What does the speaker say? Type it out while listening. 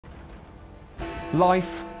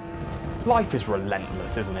Life is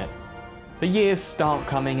relentless, isn't it? The years start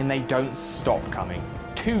coming and they don't stop coming.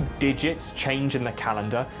 2 digits change in the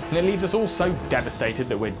calendar and it leaves us all so devastated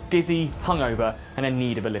that we're dizzy, hungover and in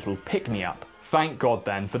need of a little pick-me-up. Thank God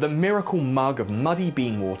then for the miracle mug of muddy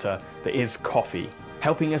bean water that is coffee,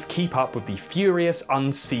 helping us keep up with the furious,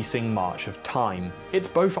 unceasing march of time. It's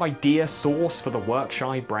both idea source for the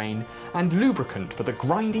work-shy brain and lubricant for the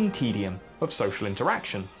grinding tedium of social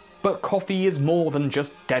interaction. But coffee is more than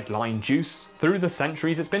just deadline juice. Through the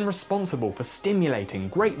centuries, it's been responsible for stimulating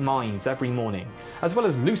great minds every morning, as well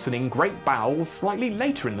as loosening great bowels slightly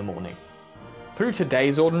later in the morning. Through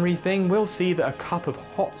today's ordinary thing, we'll see that a cup of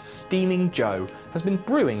hot, steaming joe has been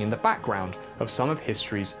brewing in the background of some of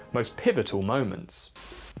history's most pivotal moments.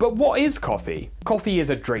 But what is coffee? Coffee is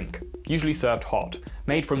a drink, usually served hot,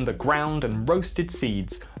 made from the ground and roasted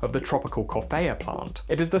seeds of the tropical coffea plant.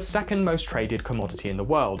 It is the second most traded commodity in the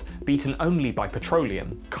world, beaten only by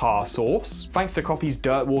petroleum. Car source? Thanks to coffee's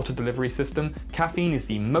dirt water delivery system, caffeine is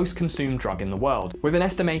the most consumed drug in the world, with an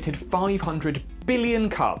estimated 500 billion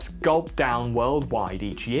cups gulped down worldwide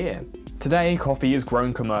each year. Today, coffee is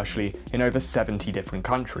grown commercially in over 70 different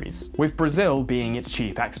countries, with Brazil being its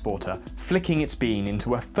chief exporter, flicking its bean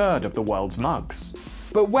into a third of the world's mugs.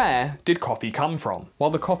 But where did coffee come from? While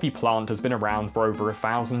the coffee plant has been around for over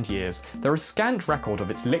 1,000 years, there is scant record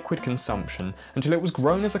of its liquid consumption until it was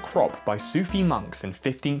grown as a crop by Sufi monks in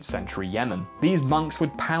 15th century Yemen. These monks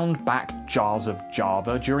would pound back jars of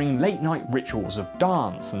java during late-night rituals of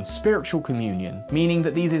dance and spiritual communion, meaning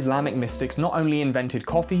that these Islamic mystics not only invented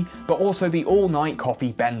coffee, but also the all-night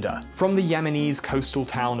coffee bender. From the Yemenese coastal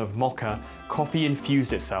town of Mocha, coffee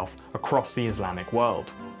infused itself across the Islamic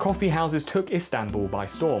world. Coffee houses took Istanbul by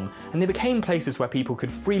storm, and they became places where people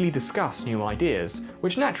could freely discuss new ideas,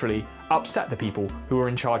 which naturally upset the people who were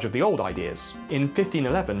in charge of the old ideas. In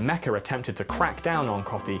 1511, Mecca attempted to crack down on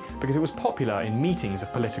coffee because it was popular in meetings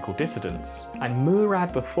of political dissidents, and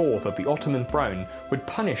Murad IV of the Ottoman throne would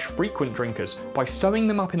punish frequent drinkers by sewing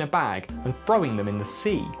them up in a bag and throwing them in the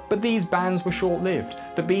sea. But these bans were short-lived.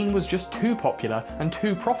 The bean was just too popular and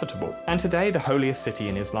too profitable, and today the holiest city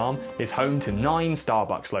in Islam is home to 9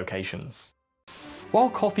 Starbucks locations. While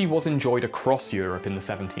coffee was enjoyed across Europe in the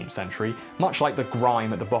 17th century, much like the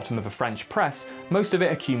grime at the bottom of a French press, most of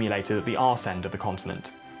it accumulated at the arse end of the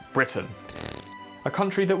continent, Britain. A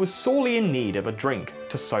country that was sorely in need of a drink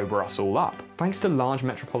to sober us all up. Thanks to large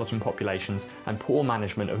metropolitan populations and poor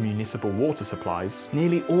management of municipal water supplies,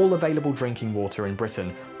 nearly all available drinking water in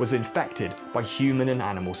Britain was infected by human and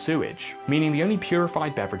animal sewage, meaning the only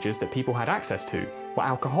purified beverages that people had access to were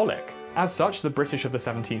alcoholic. As such, the British of the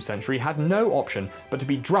 17th century had no option but to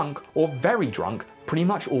be drunk or very drunk pretty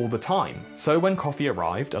much all the time. So when coffee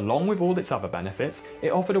arrived, along with all its other benefits,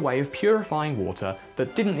 it offered a way of purifying water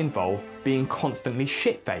that didn't involve being constantly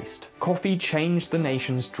shit-faced. Coffee changed the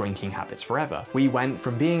nation's drinking habits forever. We went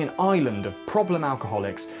from being an island of problem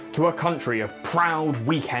alcoholics to a country of proud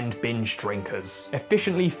weekend binge drinkers,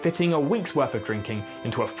 efficiently fitting a week's worth of drinking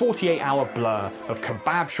into a 48-hour blur of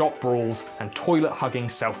kebab shop brawls and toilet-hugging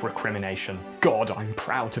self-recrimination. God, I'm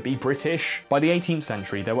proud to be British. By the 18th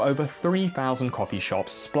century, there were over 3,000 coffee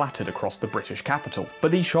shops splattered across the British capital.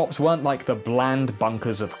 But these shops weren't like the bland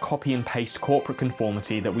bunkers of copy and paste corporate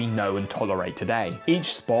conformity that we know and tolerate today.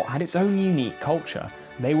 Each spot had its own unique culture.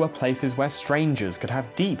 They were places where strangers could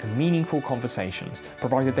have deep, meaningful conversations,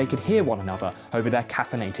 provided they could hear one another over their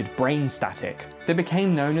caffeinated brain static. They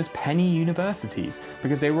became known as penny universities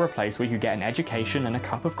because they were a place where you could get an education and a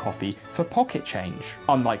cup of coffee for pocket change.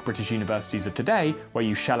 Unlike British universities of today, where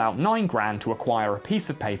you shell out 9 grand to acquire a piece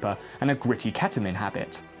of paper and a gritty ketamine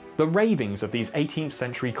habit. The ravings of these 18th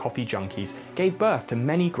century coffee junkies gave birth to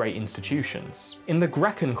many great institutions. In the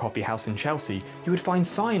Grecan Coffee House in Chelsea, you would find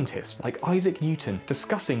scientists like Isaac Newton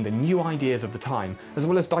discussing the new ideas of the time, as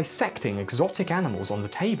well as dissecting exotic animals on the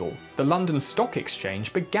table. The London Stock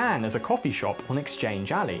Exchange began as a coffee shop on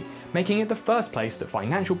Exchange Alley, making it the first place that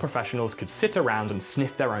financial professionals could sit around and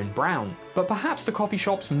sniff their own brown. But perhaps the coffee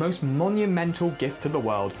shop's most monumental gift to the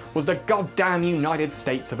world was the goddamn United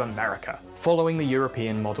States of America. Following the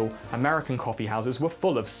European model, American coffee houses were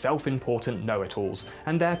full of self-important know-it-alls,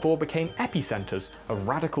 and therefore became epicenters of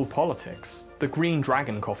radical politics. The Green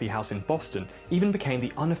Dragon Coffee House in Boston even became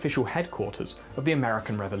the unofficial headquarters of the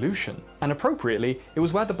American Revolution. And appropriately, it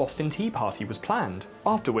was where the Boston Tea Party was planned,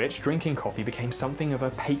 after which drinking coffee became something of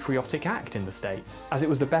a patriotic act in the States, as it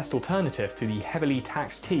was the best alternative to the heavily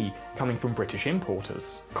taxed tea coming from British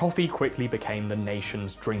importers. Coffee quickly became the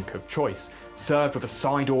nation's drink of choice, served with a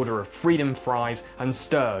side order of freedom fries and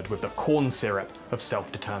stirred with the corn syrup of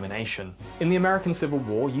self-determination. In the American Civil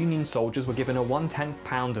War, Union soldiers were given a 1/10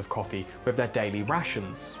 pound of coffee with their daily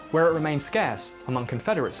rations, where it remained scarce among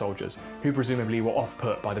Confederate soldiers, who presumably were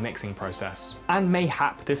off-put by the mixing process. And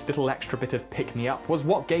mayhap this little extra bit of pick-me-up was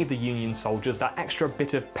what gave the Union soldiers that extra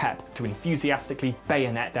bit of pep to enthusiastically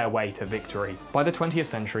bayonet their way to victory. By the 20th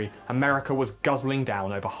century, America was guzzling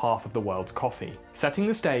down over half of the world's coffee, setting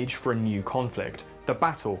the stage for a new conflict, the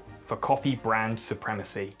battle for coffee brand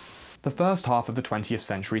supremacy. The first half of the 20th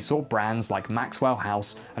century saw brands like Maxwell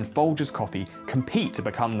House and Folgers Coffee compete to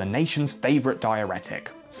become the nation's favourite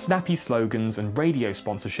diuretic. Snappy slogans and radio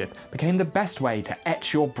sponsorship became the best way to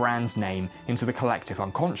etch your brand's name into the collective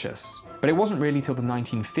unconscious. But it wasn't really till the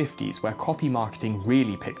 1950s where coffee marketing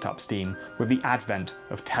really picked up steam with the advent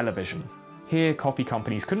of television. Here, coffee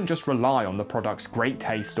companies couldn't just rely on the product's great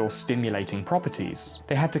taste or stimulating properties.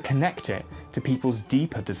 They had to connect it to people's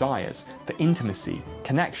deeper desires for intimacy,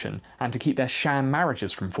 connection, and to keep their sham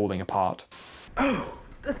marriages from falling apart. Oh,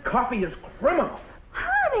 this coffee is criminal.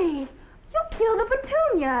 Honey, you killed the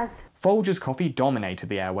petunias. Folgers Coffee dominated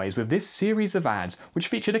the airways with this series of ads which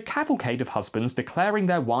featured a cavalcade of husbands declaring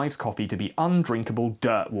their wives' coffee to be undrinkable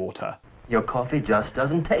dirt water. Your coffee just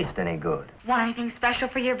doesn't taste any good. Want anything special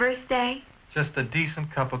for your birthday? Just a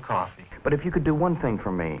decent cup of coffee. But if you could do one thing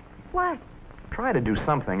for me, What? try to do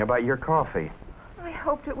something about your coffee. I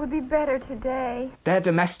hoped it would be better today. Their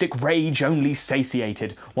domestic rage only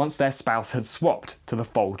satiated once their spouse had swapped to the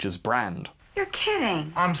Folgers brand. You're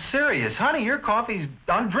kidding. I'm serious. Honey, your coffee's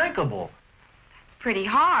undrinkable. It's pretty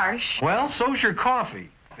harsh. Well, so's your coffee.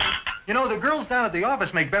 You know, the girls down at the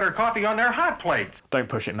office make better coffee on their hot plates. Don't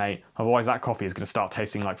push it, mate, otherwise that coffee is going to start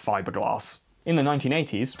tasting like fiberglass. In the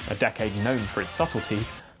 1980s, a decade known for its subtlety,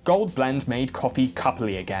 Gold Blend made coffee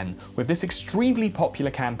coupley again, with this extremely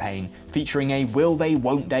popular campaign featuring a will they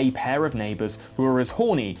won't they pair of neighbours who are as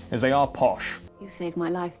horny as they are posh. You saved my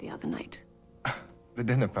life the other night. The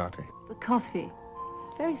dinner party. The coffee.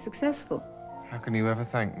 Very successful. How can you ever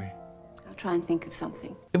thank me? I'll try and think of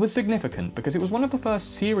something. It was significant because it was one of the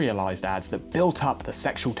first serialised ads that built up the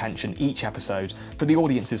sexual tension each episode for the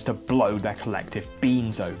audiences to blow their collective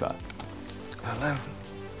beans over. Hello.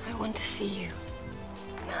 I want to see you.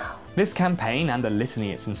 Now. This campaign and the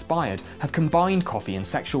litany it's inspired have combined coffee and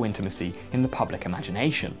sexual intimacy in the public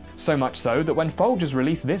imagination. So much so that when Folgers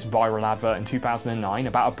released this viral advert in 2009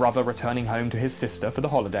 about a brother returning home to his sister for the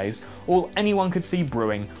holidays, all anyone could see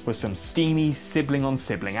brewing was some steamy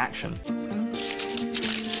sibling-on-sibling action.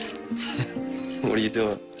 What are you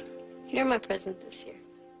doing? You're my present this year.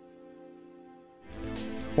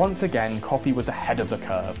 Once again, coffee was ahead of the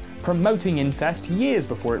curve, promoting incest years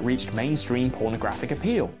before it reached mainstream pornographic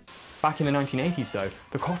appeal. Back in the 1980s though,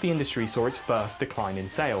 the coffee industry saw its first decline in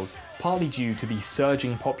sales, partly due to the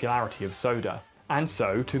surging popularity of soda. And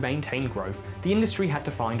so, to maintain growth, the industry had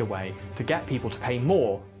to find a way to get people to pay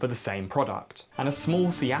more for the same product. And a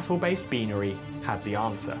small Seattle-based beanery had the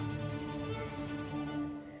answer.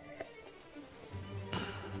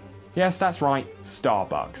 Yes, that's right,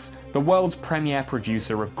 Starbucks. The world's premier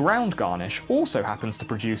producer of ground garnish also happens to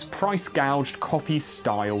produce price-gouged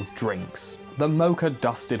coffee-style drinks. The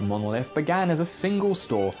mocha-dusted monolith began as a single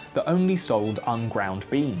store that only sold unground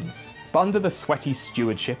beans. But under the sweaty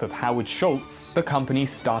stewardship of Howard Schultz, the company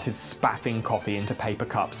started spaffing coffee into paper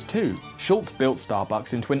cups too. Schultz built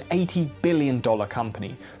Starbucks into an $80 billion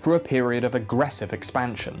company through a period of aggressive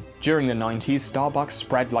expansion. During the 90s, Starbucks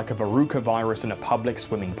spread like a verruca virus in a public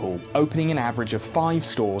swimming pool, opening an average of 5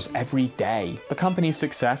 stores every day. The company's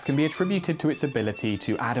success can be attributed to its ability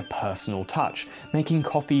to add a personal touch, making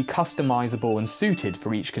coffee customizable and suited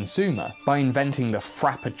for each consumer. By inventing the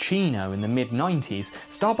Frappuccino in the mid-90s,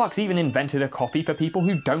 Starbucks even invented a coffee for people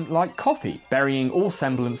who don't like coffee, burying all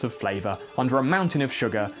semblance of flavour under a mountain of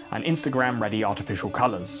sugar and Instagram-ready artificial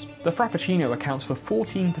colours. The Frappuccino accounts for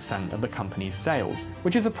 14% of the company's sales,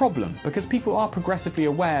 which is a problem because people are progressively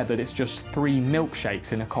aware that it's just 3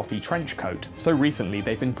 milkshakes in a coffee trench coat. So recently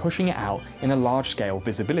they've been pushing it out in a large-scale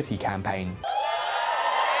visibility campaign.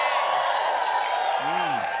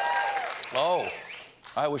 Oh,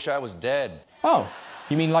 I wish I was dead. Oh,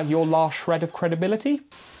 you mean like your last shred of credibility?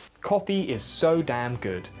 Coffee is so damn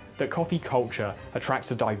good that coffee culture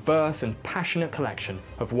attracts a diverse and passionate collection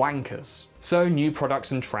of wankers. So new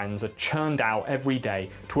products and trends are churned out every day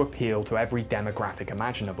to appeal to every demographic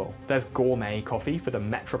imaginable. There's gourmet coffee for the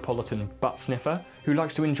metropolitan butt sniffer who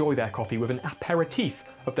likes to enjoy their coffee with an aperitif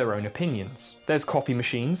of their own opinions. There's coffee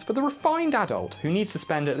machines for the refined adult who needs to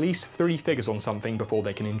spend at least 3 figures on something before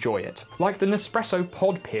they can enjoy it. Like the Nespresso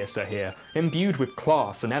Pod Piercer here, imbued with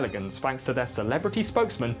class and elegance thanks to their celebrity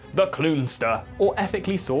spokesman, the Kloonster. Or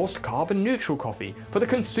ethically sourced carbon-neutral coffee for the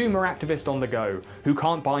consumer activist on the go, who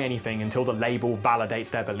can't buy anything until the label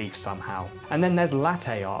validates their beliefs somehow. And then there's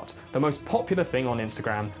latte art, the most popular thing on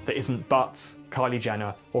Instagram that isn't butts, Kylie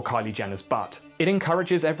Jenner, or Kylie Jenner's butt. It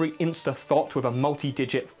encourages every Insta thought with a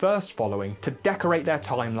multi-digit thirst following to decorate their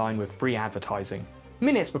timeline with free advertising,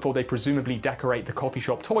 minutes before they presumably decorate the coffee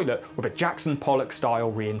shop toilet with a Jackson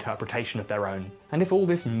Pollock-style reinterpretation of their own. And if all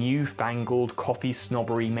this newfangled coffee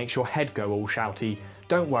snobbery makes your head go all shouty,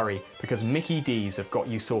 don't worry, because Mickey D's have got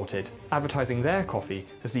you sorted, advertising their coffee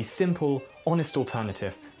as the simple, honest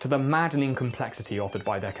alternative to the maddening complexity offered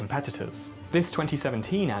by their competitors. This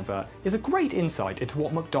 2017 advert is a great insight into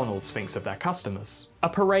what McDonald's thinks of their customers. A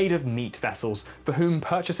parade of meat vessels for whom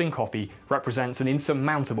purchasing coffee represents an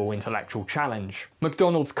insurmountable intellectual challenge.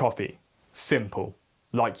 McDonald's coffee. Simple.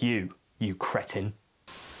 Like you cretin.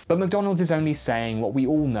 But McDonald's is only saying what we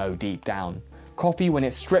all know deep down. Coffee, when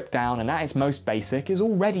it's stripped down and at its most basic, is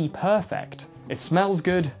already perfect. It smells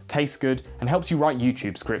good, tastes good, and helps you write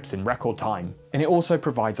YouTube scripts in record time. And it also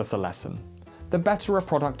provides us a lesson. The better a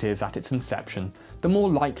product is at its inception, the more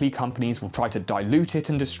likely companies will try to dilute it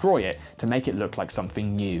and destroy it to make it look like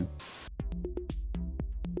something new.